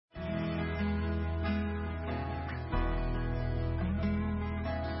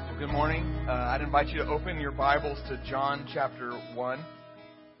Good morning. I'd invite you to open your Bibles to John chapter 1.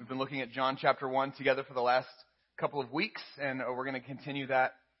 We've been looking at John chapter 1 together for the last couple of weeks, and we're going to continue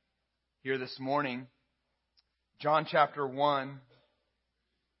that here this morning. John chapter 1,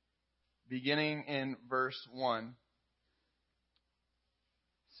 beginning in verse 1,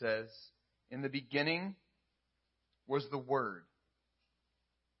 says, "In the beginning was the Word,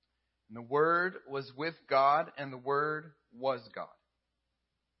 and the Word was with God, and the Word was God.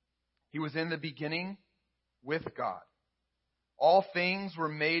 He was in the beginning with God. All things were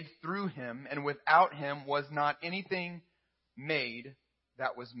made through Him, and without Him was not anything made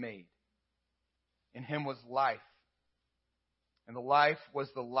that was made. In Him was life, and the life was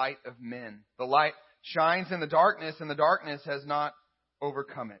the light of men. The light shines in the darkness, and the darkness has not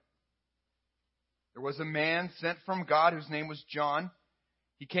overcome it. There was a man sent from God whose name was John.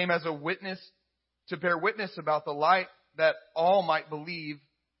 He came as a witness to bear witness about the light, that all might believe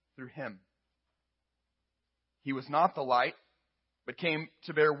through him. He was not the light, but came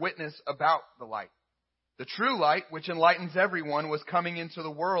to bear witness about the light. The true light, which enlightens everyone, was coming into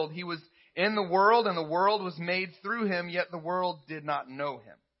the world. He was in the world, and the world was made through him, yet the world did not know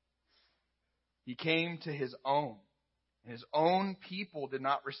him. He came to his own, and his own people did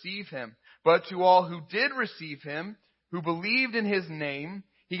not receive him. But to all who did receive him, who believed in his name,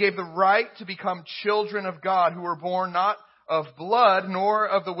 he gave the right to become children of God, who were born not of blood, nor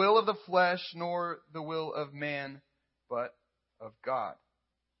of the will of the flesh, nor the will of man, but of God.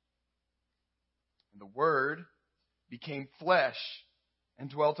 And the Word became flesh and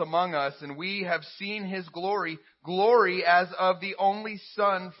dwelt among us, and we have seen His glory, glory as of the only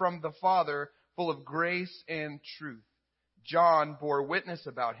Son from the Father, full of grace and truth. John bore witness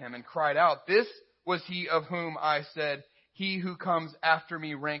about Him and cried out, 'This was He of whom I said, He who comes after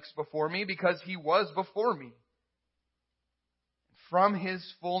me ranks before me, because He was before me.' From His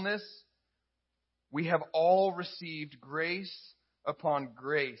fullness, we have all received grace upon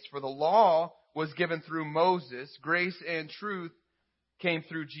grace. For the law was given through Moses. Grace and truth came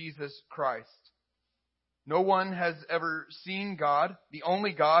through Jesus Christ. No one has ever seen God, the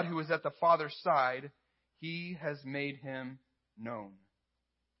only God who is at the Father's side. He has made Him known."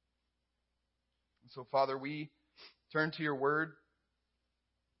 So, Father, we turn to your word,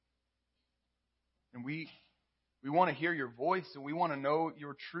 and we want to hear your voice, and we want to know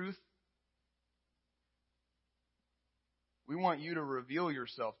your truth. We want you to reveal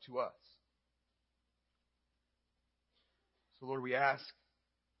yourself to us. So, Lord, we ask,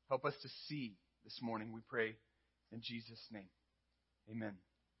 help us to see this morning, we pray in Jesus' name. Amen.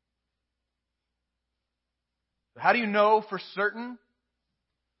 How do you know for certain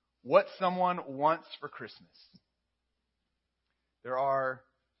what someone wants for Christmas? There are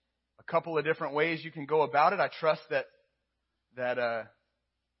a couple of different ways you can go about it. I trust that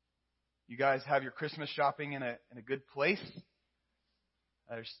you guys have your Christmas shopping in a good place.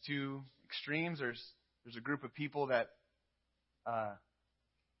 There's two extremes. There's a group of people that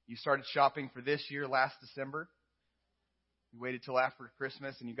you started shopping for this year last December. You waited till after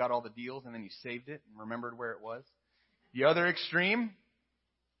Christmas and you got all the deals, and then you saved it and remembered where it was. The other extreme,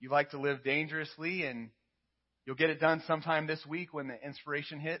 you like to live dangerously, and you'll get it done sometime this week when the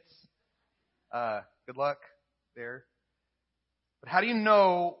inspiration hits. Good luck there. But how do you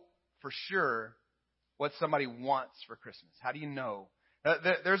know for sure what somebody wants for Christmas? How do you know?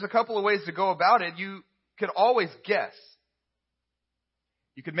 There's a couple of ways to go about it. You could always guess.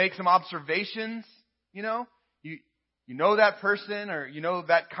 You could make some observations, you know that person, or you know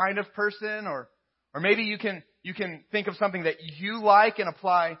that kind of person, or maybe you can think of something that you like and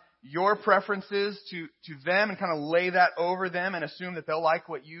apply your preferences to them and kind of lay that over them and assume that they'll like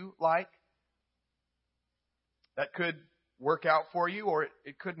what you like. That could work out for you, or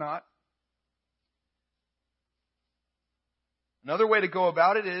it could not. Another way to go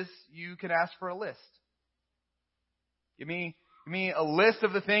about it is you can ask for a list. Give me a list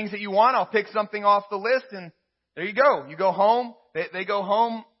of the things that you want. I'll pick something off the list, and there you go. You go home. They go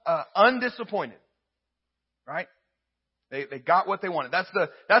home undisappointed, right? They got what they wanted. That's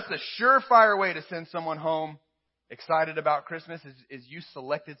the surefire way to send someone home excited about Christmas is you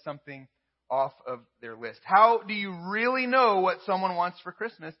selected something off of their list. How do you really know what someone wants for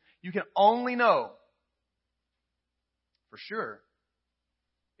Christmas? You can only know for sure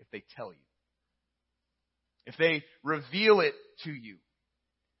if they tell you. If they reveal it to you.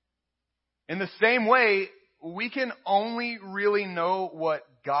 In the same way, we can only really know what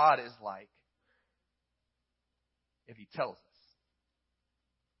God is like if He tells us.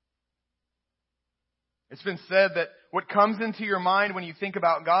 It's been said that what comes into your mind when you think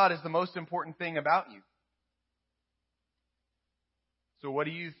about God is the most important thing about you. So what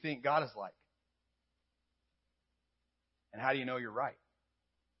do you think God is like? And how do you know you're right?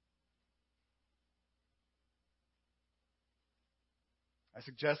 I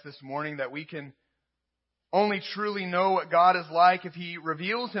suggest this morning that we can only truly know what God is like if He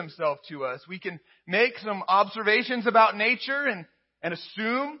reveals Himself to us. We can make some observations about nature and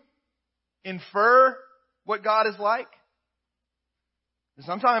assume, infer what God is like. And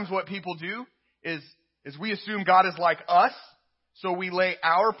sometimes what people do is we assume God is like us, so we lay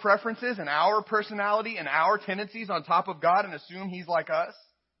our preferences and our personality and our tendencies on top of God and assume He's like us.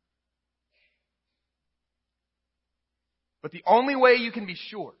 But the only way you can be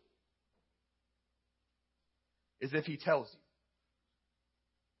sure is if He tells you.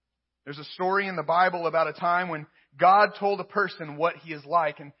 There's a story in the Bible about a time when God told a person what He is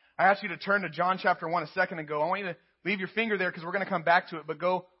like. And I asked you to turn to John chapter 1 a second ago. I want you to leave your finger there because we're going to come back to it. But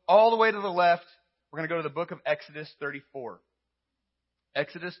go all the way to the left. We're going to go to the book of Exodus 34.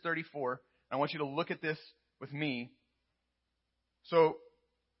 Exodus 34. I want you to look at this with me. So,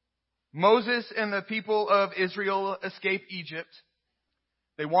 Moses and the people of Israel escape Egypt.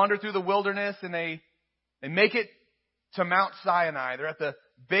 They wander through the wilderness and they make it to Mount Sinai. They're at the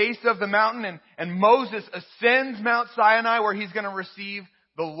base of the mountain and Moses ascends Mount Sinai where he's going to receive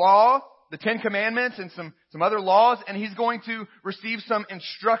the law, the 10 Commandments and some other laws, and he's going to receive some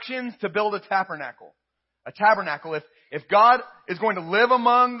instructions to build a tabernacle. A tabernacle. If God is going to live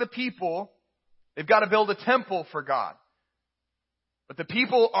among the people, they've got to build a temple for God. But the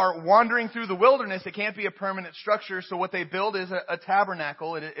people are wandering through the wilderness. It can't be a permanent structure, so what they build is a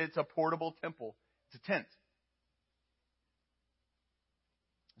tabernacle. It's a portable temple. It's a tent.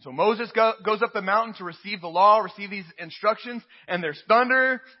 So Moses goes up the mountain to receive the law, receive these instructions, and there's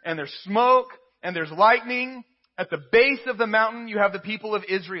thunder, and there's smoke, and there's lightning. At the base of the mountain, you have the people of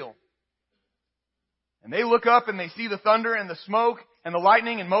Israel. And they look up and they see the thunder and the smoke and the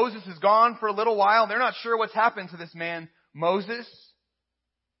lightning, and Moses is gone for a little while. They're not sure what's happened to this man, Moses.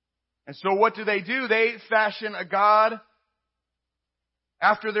 And so what do? They fashion a god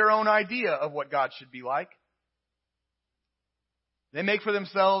after their own idea of what God should be like. They make for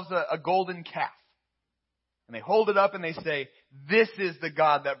themselves a golden calf. And they hold it up and they say, "This is the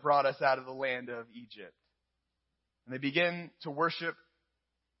God that brought us out of the land of Egypt." And they begin to worship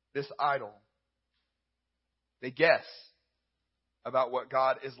this idol. They guess about what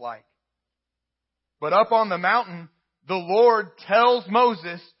God is like. But up on the mountain, the Lord tells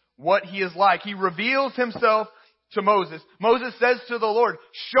Moses what He is like. He reveals Himself to Moses. Moses says to the Lord,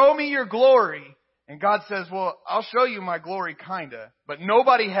 "Show me your glory." And God says, "Well, I'll show you my glory kinda. But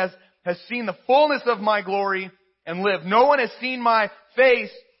nobody has seen the fullness of my glory and lived. No one has seen my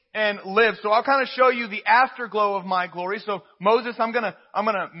face and lived. So I'll kind of show you the afterglow of my glory. So Moses, I'm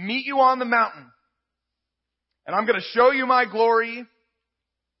gonna meet you on the mountain. And I'm gonna show you my glory.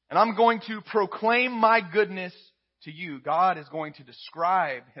 And I'm going to proclaim my goodness to you." God is going to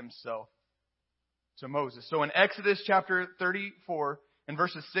describe Himself to Moses. So in Exodus chapter 34, in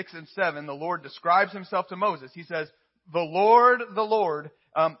verses 6 and 7, the Lord describes Himself to Moses. He says, the Lord,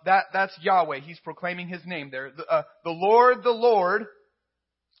 that's Yahweh. He's proclaiming His name there. The Lord,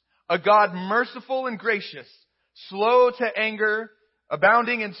 a God merciful and gracious, slow to anger,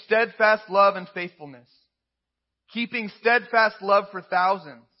 abounding in steadfast love and faithfulness, keeping steadfast love for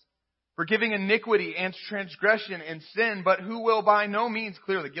thousands, forgiving iniquity and transgression and sin, but who will by no means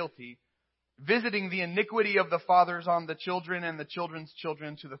clear the guilty, visiting the iniquity of the fathers on the children and the children's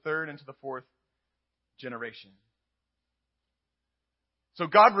children to the third and to the fourth generation. So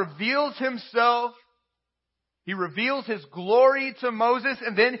God reveals Himself. He reveals His glory to Moses,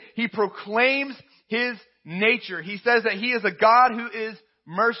 and then He proclaims His nature. He says that He is a God who is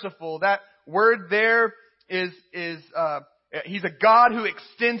merciful. That word there is He's a God who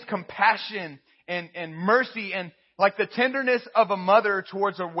extends compassion and mercy and like the tenderness of a mother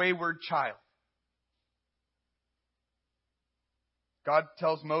towards a wayward child. God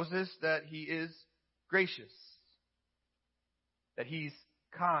tells Moses that He is gracious, that He's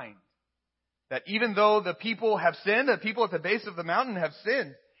kind, that even though the people have sinned, the people at the base of the mountain have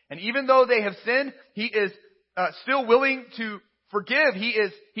sinned, and even though they have sinned, He is still willing to forgive.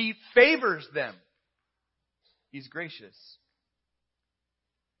 He favors them. He's gracious.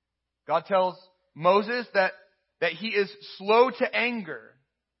 God tells Moses that He is slow to anger.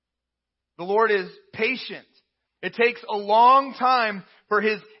 The Lord is patient. It takes a long time for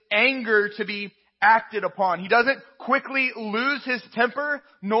His anger to be acted upon. He doesn't quickly lose His temper,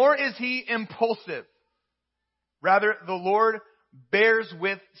 nor is He impulsive. Rather, the Lord bears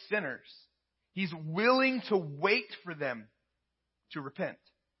with sinners. He's willing to wait for them to repent.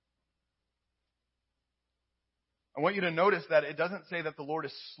 I want you to notice that it doesn't say that the Lord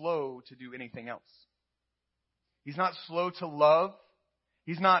is slow to do anything else. He's not slow to love.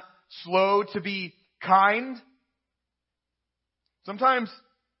 He's not slow to be kind. Sometimes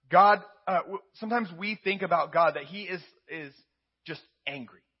sometimes we think about God that He is just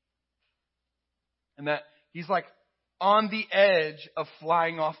angry. And that He's like on the edge of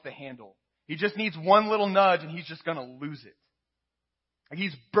flying off the handle. He just needs one little nudge and He's just going to lose it. Like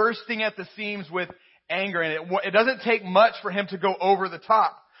He's bursting at the seams with anger, and it doesn't take much for Him to go over the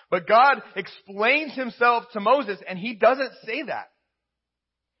top. But God explains Himself to Moses, and He doesn't say that.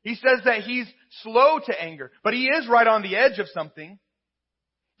 He says that He's slow to anger, but He is right on the edge of something.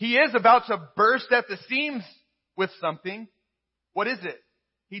 He is about to burst at the seams with something. What is it?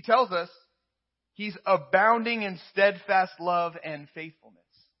 He tells us He's abounding in steadfast love and faithfulness.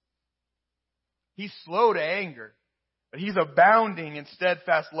 He's slow to anger, but He's abounding in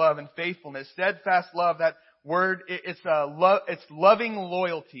steadfast love and faithfulness. Steadfast love, that word, it's loving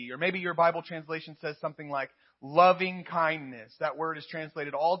loyalty. Or maybe your Bible translation says something like loving kindness. That word is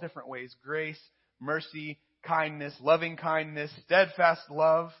translated all different ways. Grace, mercy, kindness, loving kindness, steadfast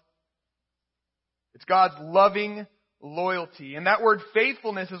love. It's God's loving loyalty. And that word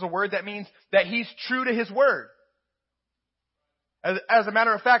faithfulness is a word that means that He's true to His word. As a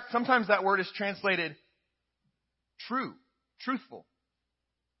matter of fact, sometimes that word is translated true, truthful.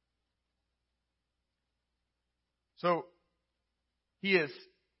 So, He is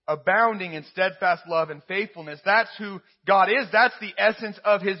abounding in steadfast love and faithfulness. That's who God is. That's the essence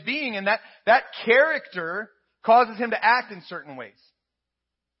of His being. And that character causes Him to act in certain ways.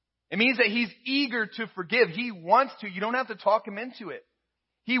 It means that He's eager to forgive. He wants to. You don't have to talk Him into it.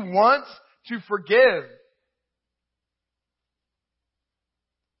 He wants to forgive.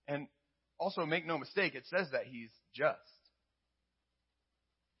 And also, make no mistake, it says that He's just.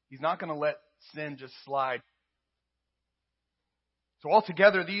 He's not going to let sin just slide. So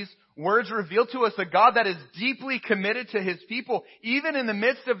altogether, these words reveal to us a God that is deeply committed to His people, even in the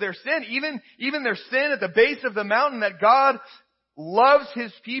midst of their sin, even their sin at the base of the mountain, that God loves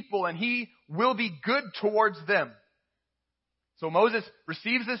His people and He will be good towards them. So Moses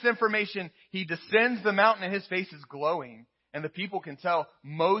receives this information. He descends the mountain and his face is glowing. And the people can tell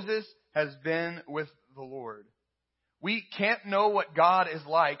Moses has been with the Lord. We can't know what God is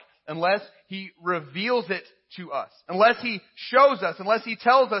like unless He reveals it to us. Unless He shows us. Unless He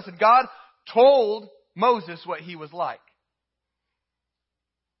tells us. And God told Moses what He was like.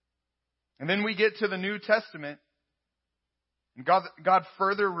 And then we get to the New Testament. And God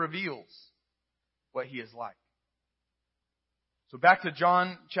further reveals what He is like. So back to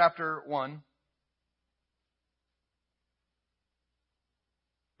John chapter 1.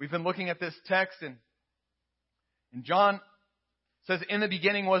 We've been looking at this text, and John says, in the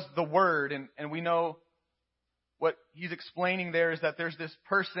beginning was the Word, and we know what he's explaining there is that there's this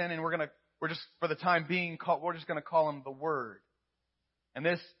person, and we're just for the time being, we're just going to call Him the Word. And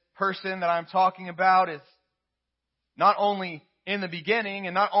this person that I'm talking about is not only in the beginning,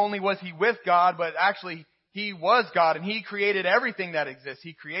 and not only was He with God, but actually He was God, and He created everything that exists.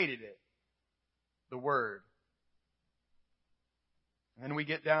 He created it. The Word. And then we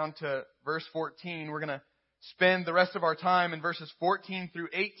get down to verse 14. We're going to spend the rest of our time in verses 14 through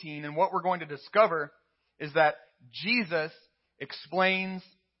 18. And what we're going to discover is that Jesus explains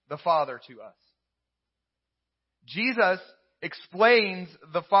the Father to us. Jesus explains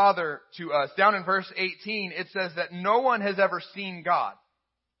the Father to us. Down in verse 18, it says that no one has ever seen God.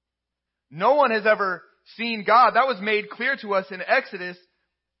 No one has ever seen God. That was made clear to us in Exodus.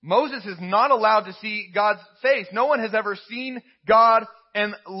 Moses is not allowed to see God's face. No one has ever seen God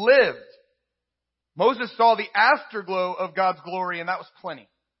and lived. Moses saw the afterglow of God's glory, and that was plenty.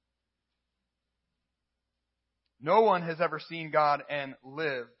 No one has ever seen God and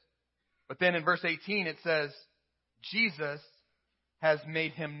lived. But then in verse 18 it says, Jesus has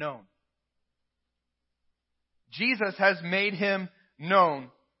made Him known. Jesus has made Him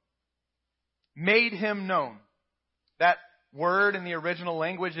known. Made Him known. That word in the original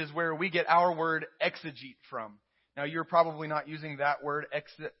language is where we get our word exegete from. Now, you're probably not using that word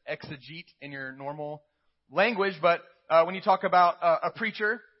exegete in your normal language, but when you talk about a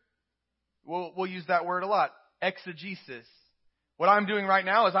preacher, we'll use that word a lot. Exegesis. What I'm doing right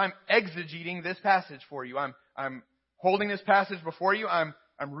now is I'm exegeting this passage for you. I'm holding this passage before you. I'm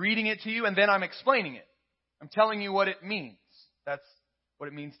reading it to you, and then I'm explaining it. I'm telling you what it means. That's what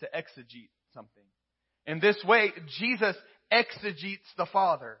it means to exegete something. In this way, Jesus exegetes the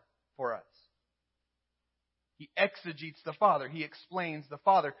Father for us. He exegetes the Father. He explains the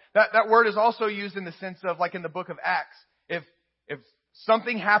Father. That word is also used in the sense of, like in the book of Acts. If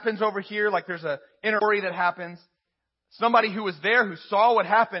something happens over here, like there's a inner story that happens, somebody who was there, who saw what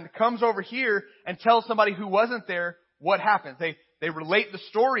happened, comes over here and tells somebody who wasn't there what happens. They relate the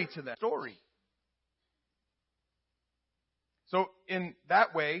story to them. So in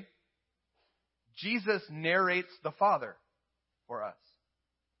that way, Jesus narrates the Father for us.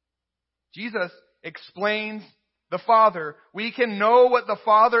 Jesus explains the Father. We can know what the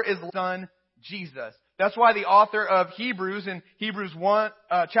Father is Son, Jesus. That's why the author of Hebrews in Hebrews 1,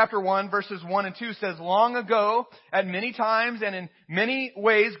 chapter 1, verses 1 and 2 says, long ago, at many times and in many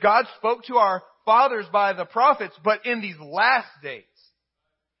ways, God spoke to our fathers by the prophets, but in these last days,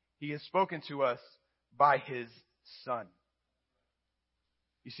 He has spoken to us by His Son.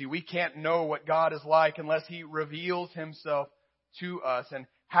 You see, we can't know what God is like unless He reveals Himself to us. And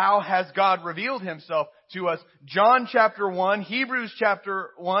how has God revealed Himself to us? John chapter 1, Hebrews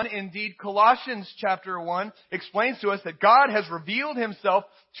chapter 1, indeed Colossians chapter 1 explains to us that God has revealed Himself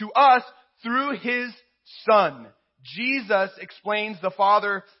to us through His Son. Jesus explains the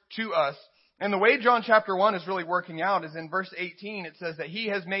Father to us. And the way John chapter 1 is really working out is in verse 18. It says that He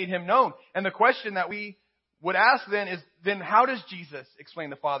has made Him known. And the question that we would ask then is, then how does Jesus explain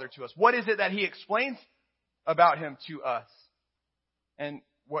the Father to us? What is it that He explains about Him to us? And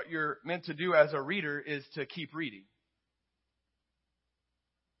what you're meant to do as a reader is to keep reading.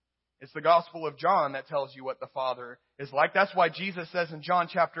 It's the Gospel of John that tells you what the Father is like. That's why Jesus says in John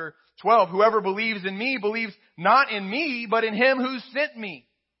chapter 12, whoever believes in me believes not in me, but in Him who sent me.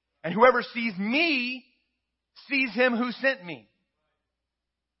 And whoever sees me sees Him who sent me.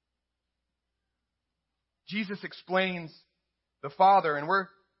 Jesus explains the Father, and we're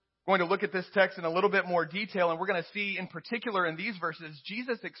going to look at this text in a little bit more detail, and we're going to see in particular in these verses,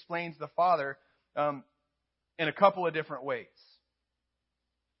 Jesus explains the Father in a couple of different ways.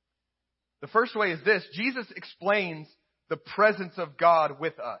 The first way is this: Jesus explains the presence of God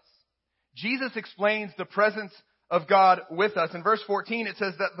with us. Jesus explains the presence of God with us. In verse 14 it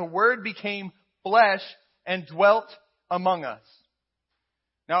says that the Word became flesh and dwelt among us.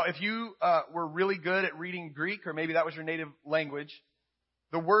 Now, if you were really good at reading Greek, or maybe that was your native language,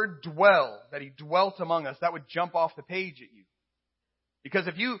 the word dwell, that He dwelt among us, that would jump off the page at you. Because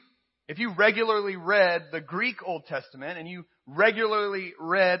if you regularly read the Greek Old Testament and you regularly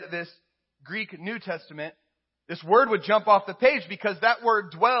read this Greek New Testament, this word would jump off the page because that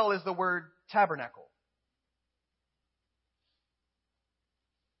word dwell is the word tabernacle.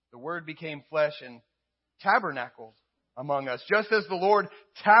 The Word became flesh and tabernacled among us. Just as the Lord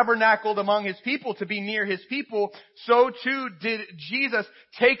tabernacled among His people to be near His people, so too did Jesus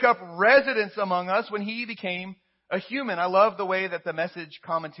take up residence among us when He became a human. I love the way that the Message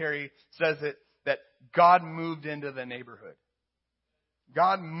commentary says it, that God moved into the neighborhood.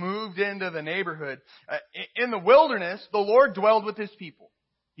 God moved into the neighborhood. In the wilderness, the Lord dwelled with His people.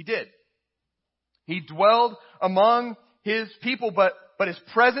 He did. He dwelled among His people, but His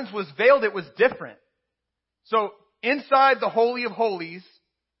presence was veiled. It was different. So, inside the Holy of Holies,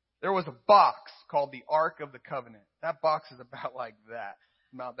 there was a box called the Ark of the Covenant. That box is about like that.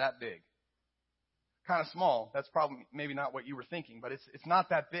 About that big. Kind of small. That's probably maybe not what you were thinking, but it's not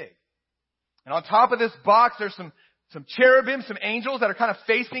that big. And on top of this box, there's some cherubim, some angels that are kind of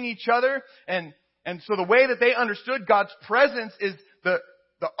facing each other. And so the way that they understood God's presence is the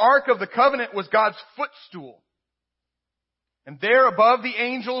Ark of the Covenant was God's footstool. And there above the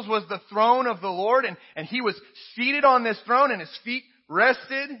angels was the throne of the Lord, and He was seated on this throne, and His feet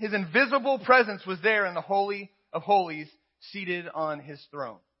rested. His invisible presence was there in the Holy of Holies, seated on His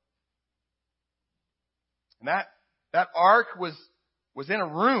throne. And that ark was in a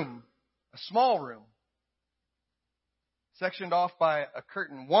room, a small room, sectioned off by a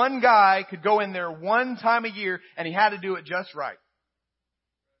curtain. One guy could go in there one time a year, and he had to do it just right.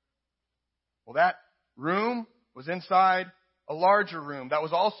 Well, that room was inside a larger room that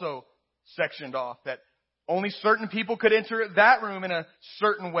was also sectioned off, that only certain people could enter that room in a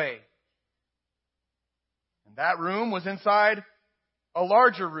certain way. And that room was inside a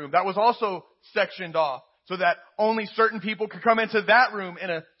larger room that was also sectioned off, so that only certain people could come into that room in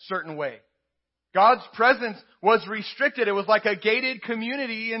a certain way. God's presence was restricted. It was like a gated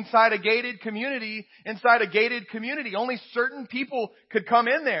community inside a gated community inside a gated community. Only certain people could come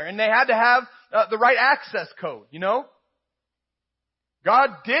in there, and they had to have the right access code, you know? God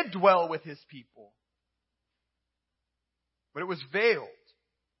did dwell with His people, but it was veiled.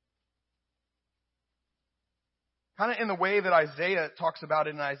 Kind of in the way that Isaiah talks about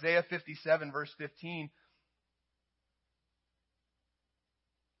it in Isaiah 57 verse 15.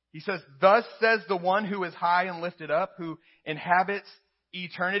 He says, "Thus says the one who is high and lifted up, who inhabits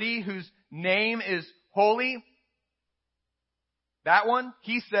eternity, whose name is holy." That one,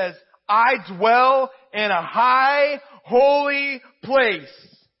 He says, I dwell in a high, holy place.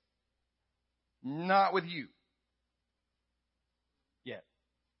 Not with you. Yet.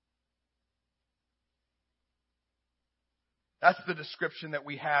 That's the description that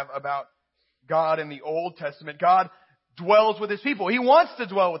we have about God in the Old Testament. God dwells with His people. He wants to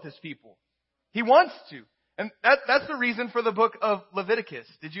dwell with His people. He wants to. And that's the reason for the book of Leviticus.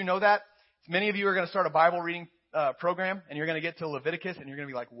 Did you know that? Many of you are going to start a Bible reading program, and you're going to get to Leviticus, and you're going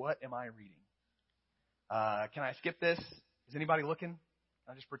to be like, what am I reading? Can I skip this? Is anybody looking?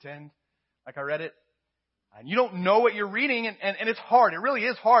 I'll just pretend like I read it. And you don't know what you're reading, and it's hard. It really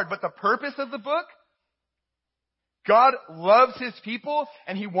is hard. But the purpose of the book, God loves His people,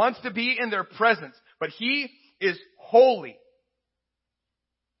 and He wants to be in their presence. But He is holy.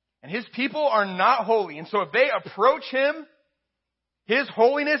 And His people are not holy. And so if they approach Him, His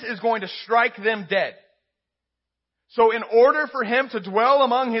holiness is going to strike them dead. So in order for Him to dwell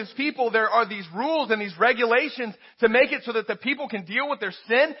among His people, there are these rules and these regulations to make it so that the people can deal with their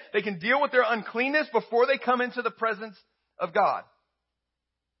sin, they can deal with their uncleanness before they come into the presence of God.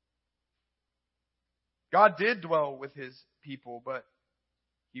 God did dwell with His people, but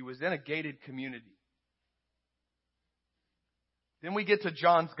He was in a gated community. Then we get to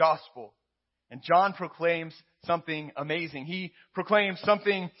John's Gospel. And John proclaims something amazing. He proclaims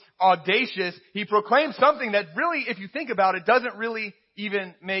something audacious. He proclaims something that really, if you think about it, doesn't really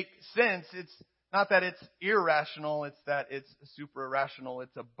even make sense. It's not that it's irrational. It's that it's super irrational.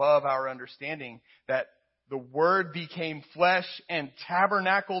 It's above our understanding that the Word became flesh and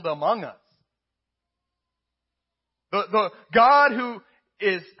tabernacled among us. The God who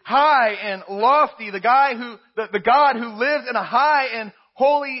is high and lofty, the God who lives in a high and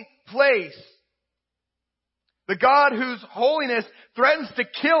holy place. The God whose holiness threatens to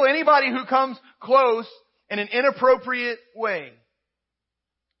kill anybody who comes close in an inappropriate way.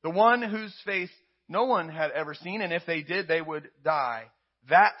 The one whose face no one had ever seen, and if they did, they would die.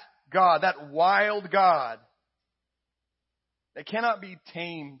 That God, that wild God, that cannot be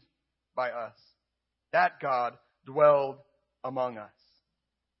tamed by us. That God dwelled among us.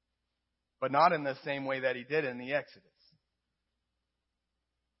 But not in the same way that He did in the Exodus.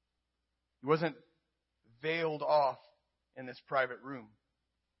 He wasn't veiled off in this private room.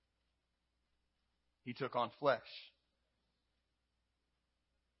 He took on flesh.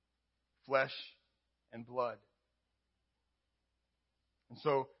 Flesh and blood. And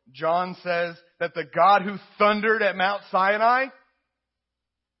so John says that the God who thundered at Mount Sinai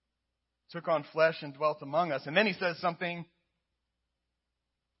took on flesh and dwelt among us. And then he says something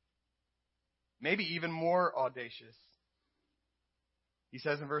maybe even more audacious. He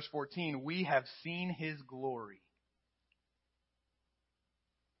says in verse 14, we have seen His glory.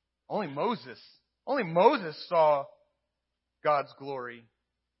 Only Moses saw God's glory.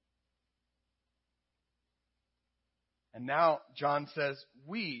 And now John says,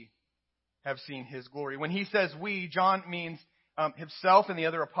 we have seen His glory. When he says we, John means himself and the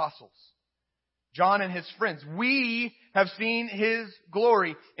other apostles. John and his friends. We have seen His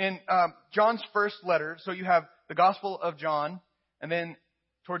glory. In John's first letter, so you have the Gospel of John, and then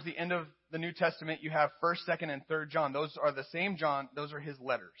towards the end of the New Testament, you have 1st, 2nd, and 3rd John. Those are the same John. Those are his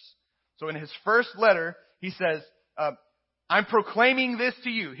letters. So in his first letter, he says, I'm proclaiming this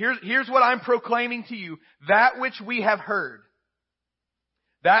to you. Here's what I'm proclaiming to you. That which we have heard.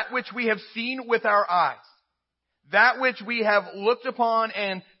 That which we have seen with our eyes. That which we have looked upon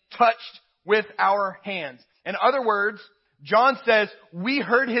and touched with our hands. In other words, John says, we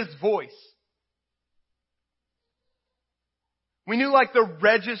heard His voice. We knew like the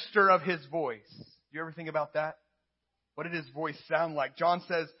register of His voice. Do you ever think about that? What did His voice sound like? John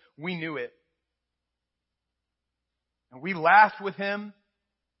says, we knew it. And we laughed with Him.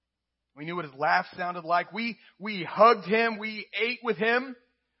 We knew what His laugh sounded like. We hugged Him. We ate with Him.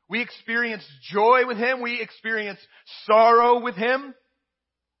 We experienced joy with Him. We experienced sorrow with Him.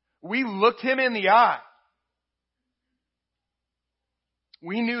 We looked Him in the eye.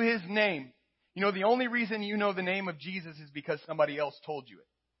 We knew His name. You know, the only reason you know the name of Jesus is because somebody else told you it.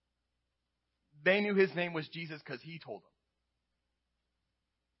 They knew His name was Jesus because He told them.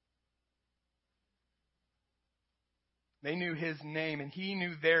 They knew His name and He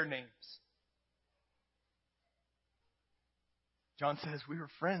knew their names. John says we were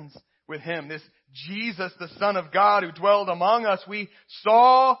friends with Him. This Jesus, the Son of God who dwelled among us, we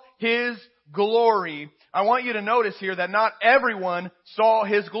saw His glory. I want you to notice here that not everyone saw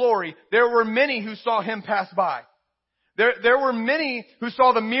His glory. There were many who saw Him pass by. There were many who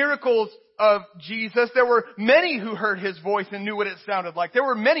saw the miracles of Jesus. There were many who heard His voice and knew what it sounded like. There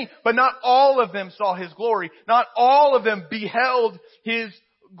were many, but not all of them saw His glory. Not all of them beheld His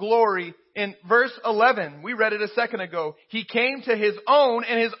glory. In verse 11, we read it a second ago. He came to his own,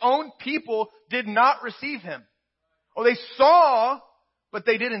 and his own people did not receive him. Oh, they saw, but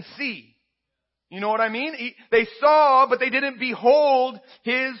they didn't see. You know what I mean? They saw, but they didn't behold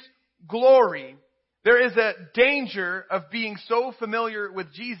his glory. There is a danger of being so familiar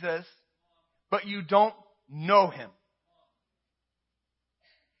with Jesus, but you don't know him.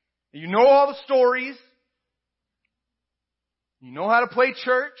 You know all the stories. You know how to play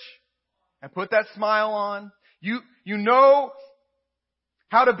church and put that smile on. You know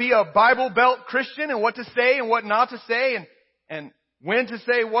how to be a Bible Belt Christian and what to say and what not to say and when to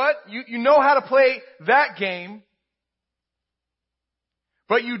say what. You know how to play that game.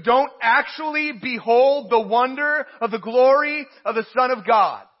 But you don't actually behold the wonder of the glory of the Son of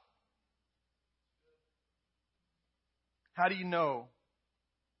God. How do you know?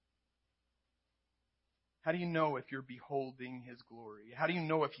 How do you know if you're beholding his glory? How do you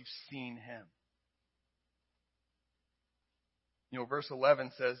know if you've seen him? You know, verse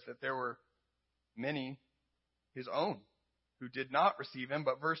 11 says that there were many, his own, who did not receive him.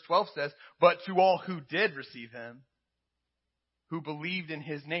 But verse 12 says, but to all who did receive him, who believed in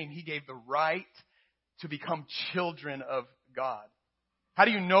his name, he gave the right to become children of God. How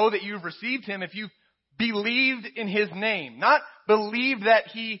do you know that you've received him? If you've believed in his name. Not believed that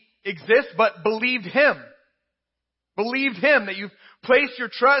he exists, but believed him. Believed him, that you've placed your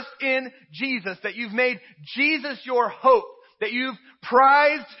trust in Jesus, that you've made Jesus your hope, that you've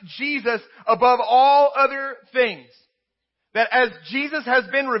prized Jesus above all other things. That as Jesus has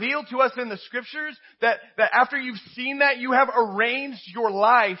been revealed to us in the scriptures, that after you've seen that, you have arranged your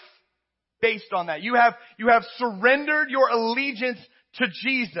life based on that. You have surrendered your allegiance to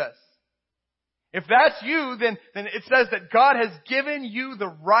Jesus. If that's you, then it says that God has given you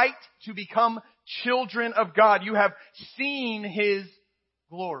the right to become children of God. You have seen his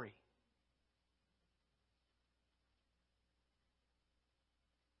glory.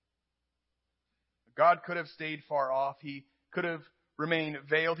 God could have stayed far off. He could have remained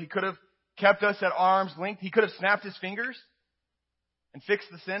veiled. He could have kept us at arm's length. He could have snapped his fingers and fixed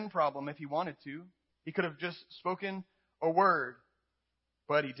the sin problem if he wanted to. He could have just spoken a word,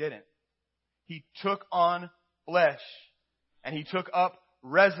 but he didn't. He took on flesh and he took up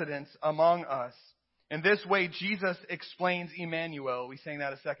residence among us. In this way, Jesus explains Emmanuel. We sang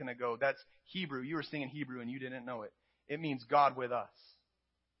that a second ago. That's Hebrew. You were singing Hebrew and you didn't know it. It means God with us.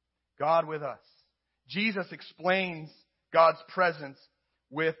 God with us. Jesus explains God's presence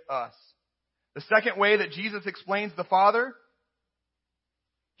with us. The second way that Jesus explains the Father,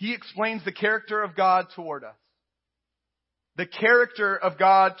 he explains the character of God toward us. The character of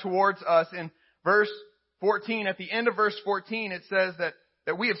God towards us. In verse 14, at the end of verse 14, it says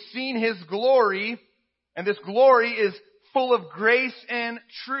that we have seen his glory, and this glory is full of grace and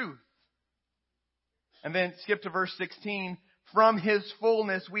truth. And then skip to verse 16. From his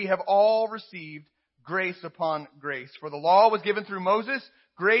fullness we have all received grace upon grace. For the law was given through Moses,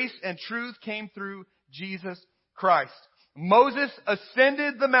 grace and truth came through Jesus Christ. Moses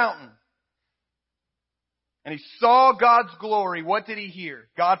ascended the mountain and he saw God's glory. What did he hear?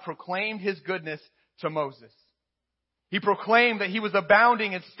 God proclaimed his goodness to Moses. He proclaimed that he was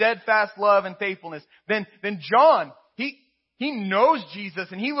abounding in steadfast love and faithfulness. Then John, he knows Jesus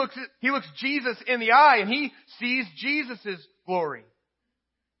and he looks Jesus in the eye and he sees Jesus' glory.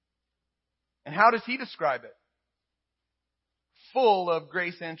 And how does he describe it? Full of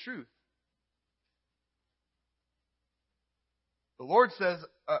grace and truth. The Lord says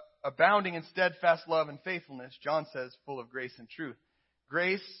abounding in steadfast love and faithfulness. John says full of grace and truth.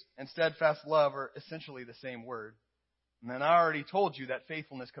 Grace and steadfast love are essentially the same word. And then I already told you that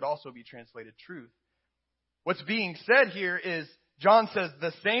faithfulness could also be translated truth. What's being said here is, John says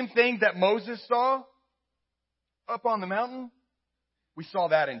the same thing that Moses saw up on the mountain, we saw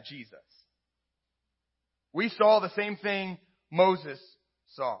that in Jesus. We saw the same thing Moses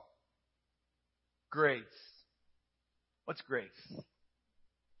saw. Grace. What's grace?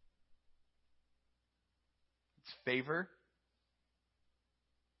 It's favor,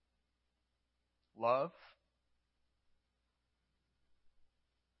 love,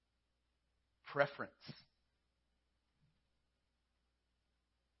 preference,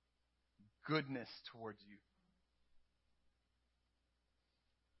 goodness towards you,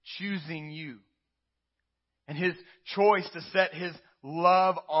 choosing you. And his choice to set his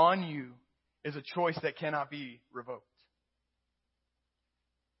love on you is a choice that cannot be revoked.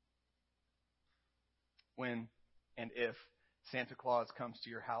 When and if Santa Claus comes to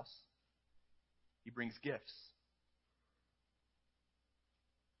your house, he brings gifts.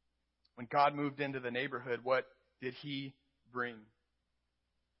 When God moved into the neighborhood, what did he bring?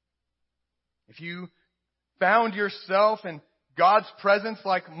 If you found yourself in God's presence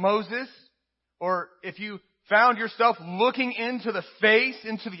like Moses, or if you found yourself looking into the face,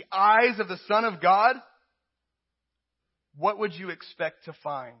 into the eyes of the Son of God, what would you expect to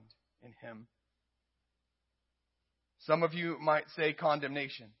find in Him? Some of you might say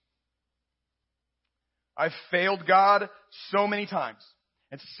condemnation. I've failed God so many times.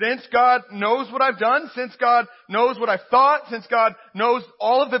 And since God knows what I've done, since God knows what I've thought, since God knows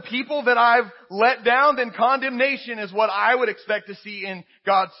all of the people that I've let down, then condemnation is what I would expect to see in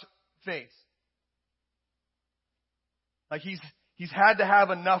God's face. Like He's had to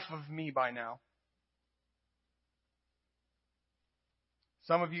have enough of me by now.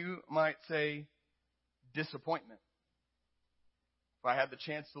 Some of you might say disappointment. If I had the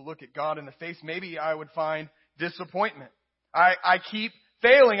chance to look at God in the face, maybe I would find disappointment. I keep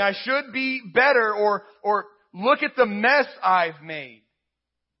failing. I should be better, or look at the mess I've made.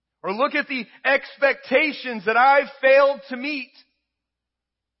 Or look at the expectations that I've failed to meet.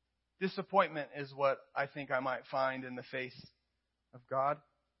 Disappointment is what I think I might find in the face of God.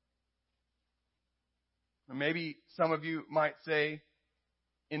 Or maybe some of you might say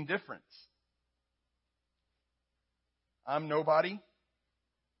indifference. I'm nobody.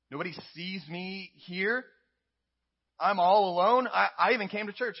 Nobody sees me here. I'm all alone. I even came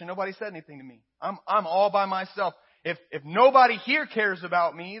to church and nobody said anything to me. I'm all by myself. If nobody here cares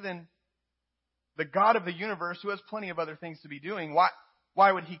about me, then the God of the universe, who has plenty of other things to be doing,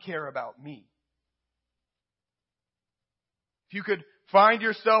 why would He care about me? If you could find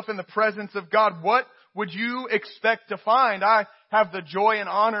yourself in the presence of God, what would you expect to find? I have the joy and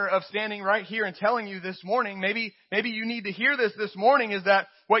honor of standing right here and telling you this morning, maybe you need to hear this morning, is that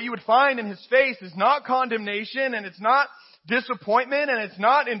what you would find in His face is not condemnation, and it's not disappointment, and it's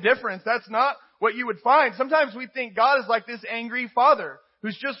not indifference. That's not what you would find. Sometimes we think God is like this angry father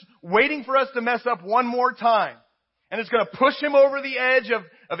who's just waiting for us to mess up one more time. And it's going to push Him over the edge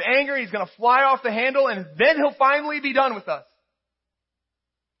of anger. He's going to fly off the handle, and then He'll finally be done with us.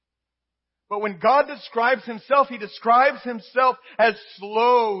 But when God describes Himself, He describes Himself as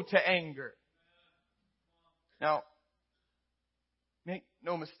slow to anger. Now, make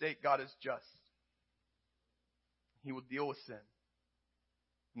no mistake, God is just. He will deal with sin.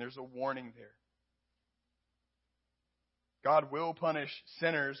 And there's a warning there. God will punish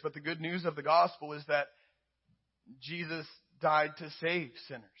sinners, but the good news of the gospel is that Jesus died to save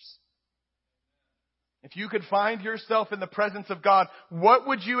sinners. If you could find yourself in the presence of God, what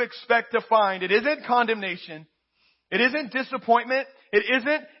would you expect to find? It isn't condemnation. It isn't disappointment. It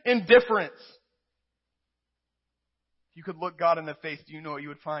isn't indifference. If you could look God in the face, do you know what you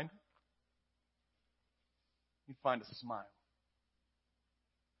would find? You'd find a smile.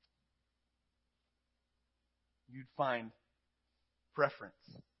 You'd find preference.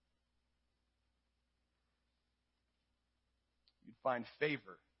 You'd find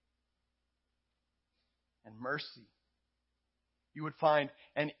favor and mercy. You would find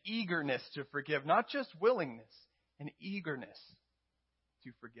an eagerness to forgive, not just willingness, an eagerness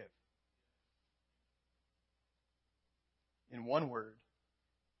to forgive. In one word,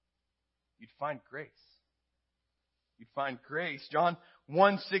 you'd find grace. You'd find grace. John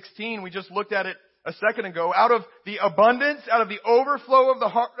 1:16, we just looked at it a second ago. Out of the abundance, out of the overflow of the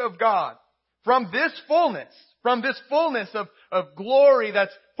heart of God, from this fullness of glory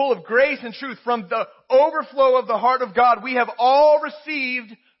that's full of grace and truth, from the overflow of the heart of God, we have all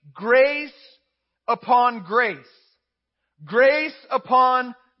received grace upon grace. Grace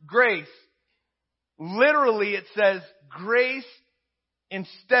upon grace. Literally, it says grace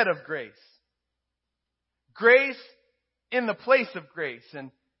instead of grace. Grace in the place of grace. And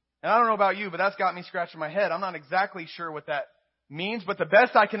I don't know about you, but that's got me scratching my head. I'm not exactly sure what that means, but the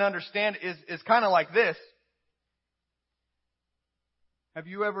best I can understand is kind of like this. Have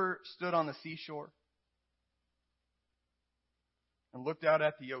you ever stood on the seashore and looked out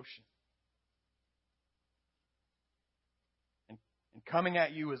at the ocean? And coming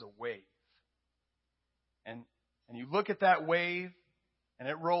at you is a wave. And you look at that wave, and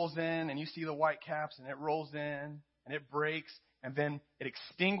it rolls in, and you see the white caps, and it rolls in, and it breaks, and then it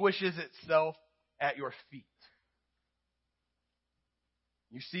extinguishes itself at your feet.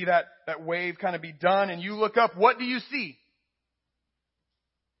 You see that wave kind of be done, and you look up. What do you see?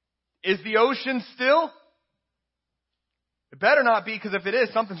 Is the ocean still? It better not be, because if it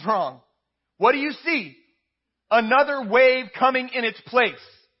is, something's wrong. What do you see? Another wave coming in its place.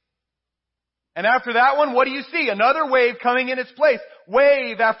 And after that one, what do you see? Another wave coming in its place.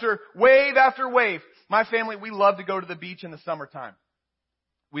 Wave after wave after wave. My family, we love to go to the beach in the summertime.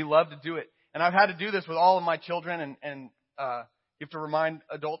 We love to do it. And I've had to do this with all of my children, and You have to remind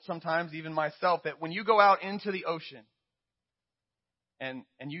adults sometimes, even myself, that when you go out into the ocean and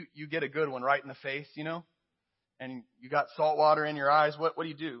you get a good one right in the face, and you got salt water in your eyes, what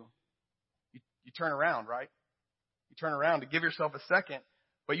do? You turn around, right? You turn around to give yourself a second.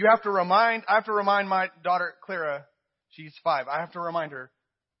 But I have to remind my daughter, Clara, she's 5. I have to remind her,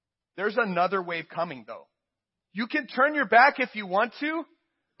 there's another wave coming though. You can turn your back if you want to,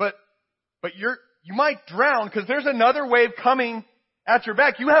 but you might drown because there's another wave coming at your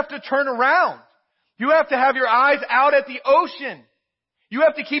back. You have to turn around. You have to have your eyes out at the ocean. You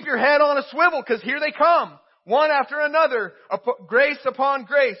have to keep your head on a swivel because here they come. One after another, grace upon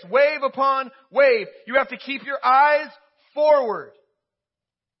grace, wave upon wave. You have to keep your eyes forward.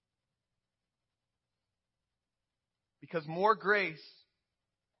 Because more grace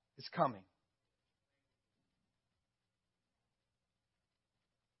is coming.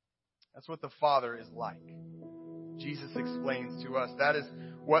 That's what the Father is like. Jesus explains to us that is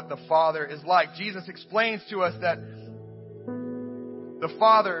what the Father is like. Jesus explains to us that the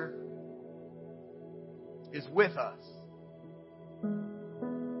Father is with us.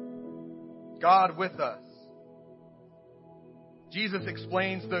 God with us. Jesus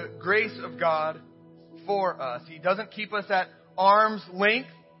explains the grace of God for us. He doesn't keep us at arm's length,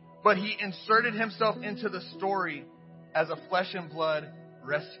 but He inserted Himself into the story as a flesh and blood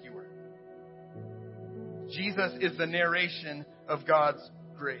rescuer. Jesus is the narration of God's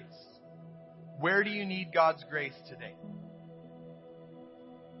grace. Where do you need God's grace today?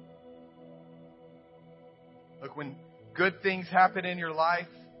 Look, when good things happen in your life,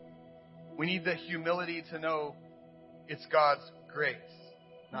 we need the humility to know it's God's grace,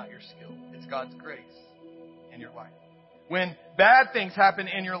 not your skill. It's God's grace in your life. When bad things happen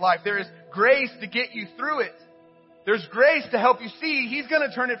in your life, there is grace to get you through it. There's grace to help you see He's going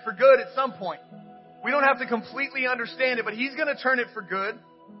to turn it for good at some point. We don't have to completely understand it, but He's going to turn it for good.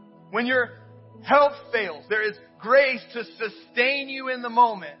 When your health fails, there is grace to sustain you in the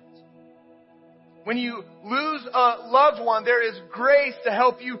moment. When you lose a loved one, there is grace to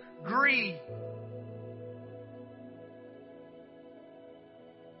help you grieve.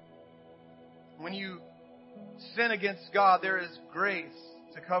 When you sin against God, there is grace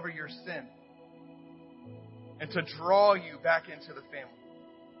to cover your sin and to draw you back into the family.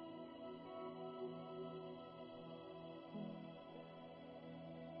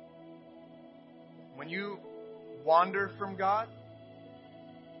 When you wander from God,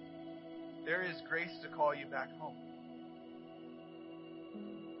 there is grace to call you back home.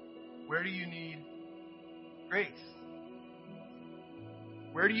 Where do you need grace?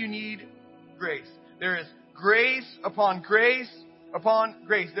 Where do you need grace? There is grace upon grace upon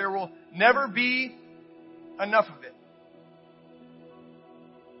grace. There will never be enough of it.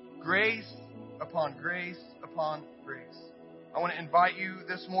 Grace upon grace upon grace. I want to invite you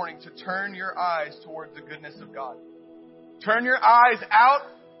this morning to turn your eyes towards the goodness of God. Turn your eyes out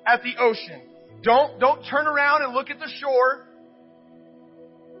at the ocean. Don't turn around and look at the shore.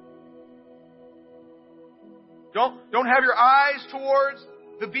 Don't have your eyes towards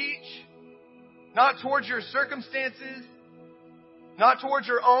the beach, not towards your circumstances, not towards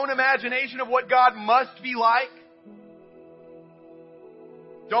your own imagination of what God must be like.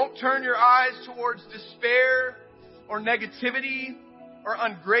 Don't turn your eyes towards despair or negativity or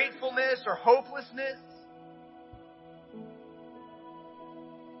ungratefulness or hopelessness.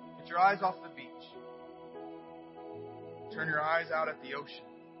 Get your eyes off the beach. Turn your eyes out at the ocean,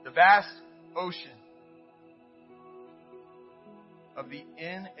 the vast ocean of the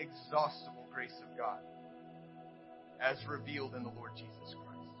inexhaustible grace of God as revealed in the Lord Jesus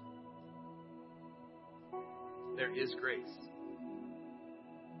Christ. There is grace.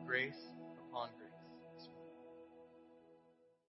 Grace upon grace.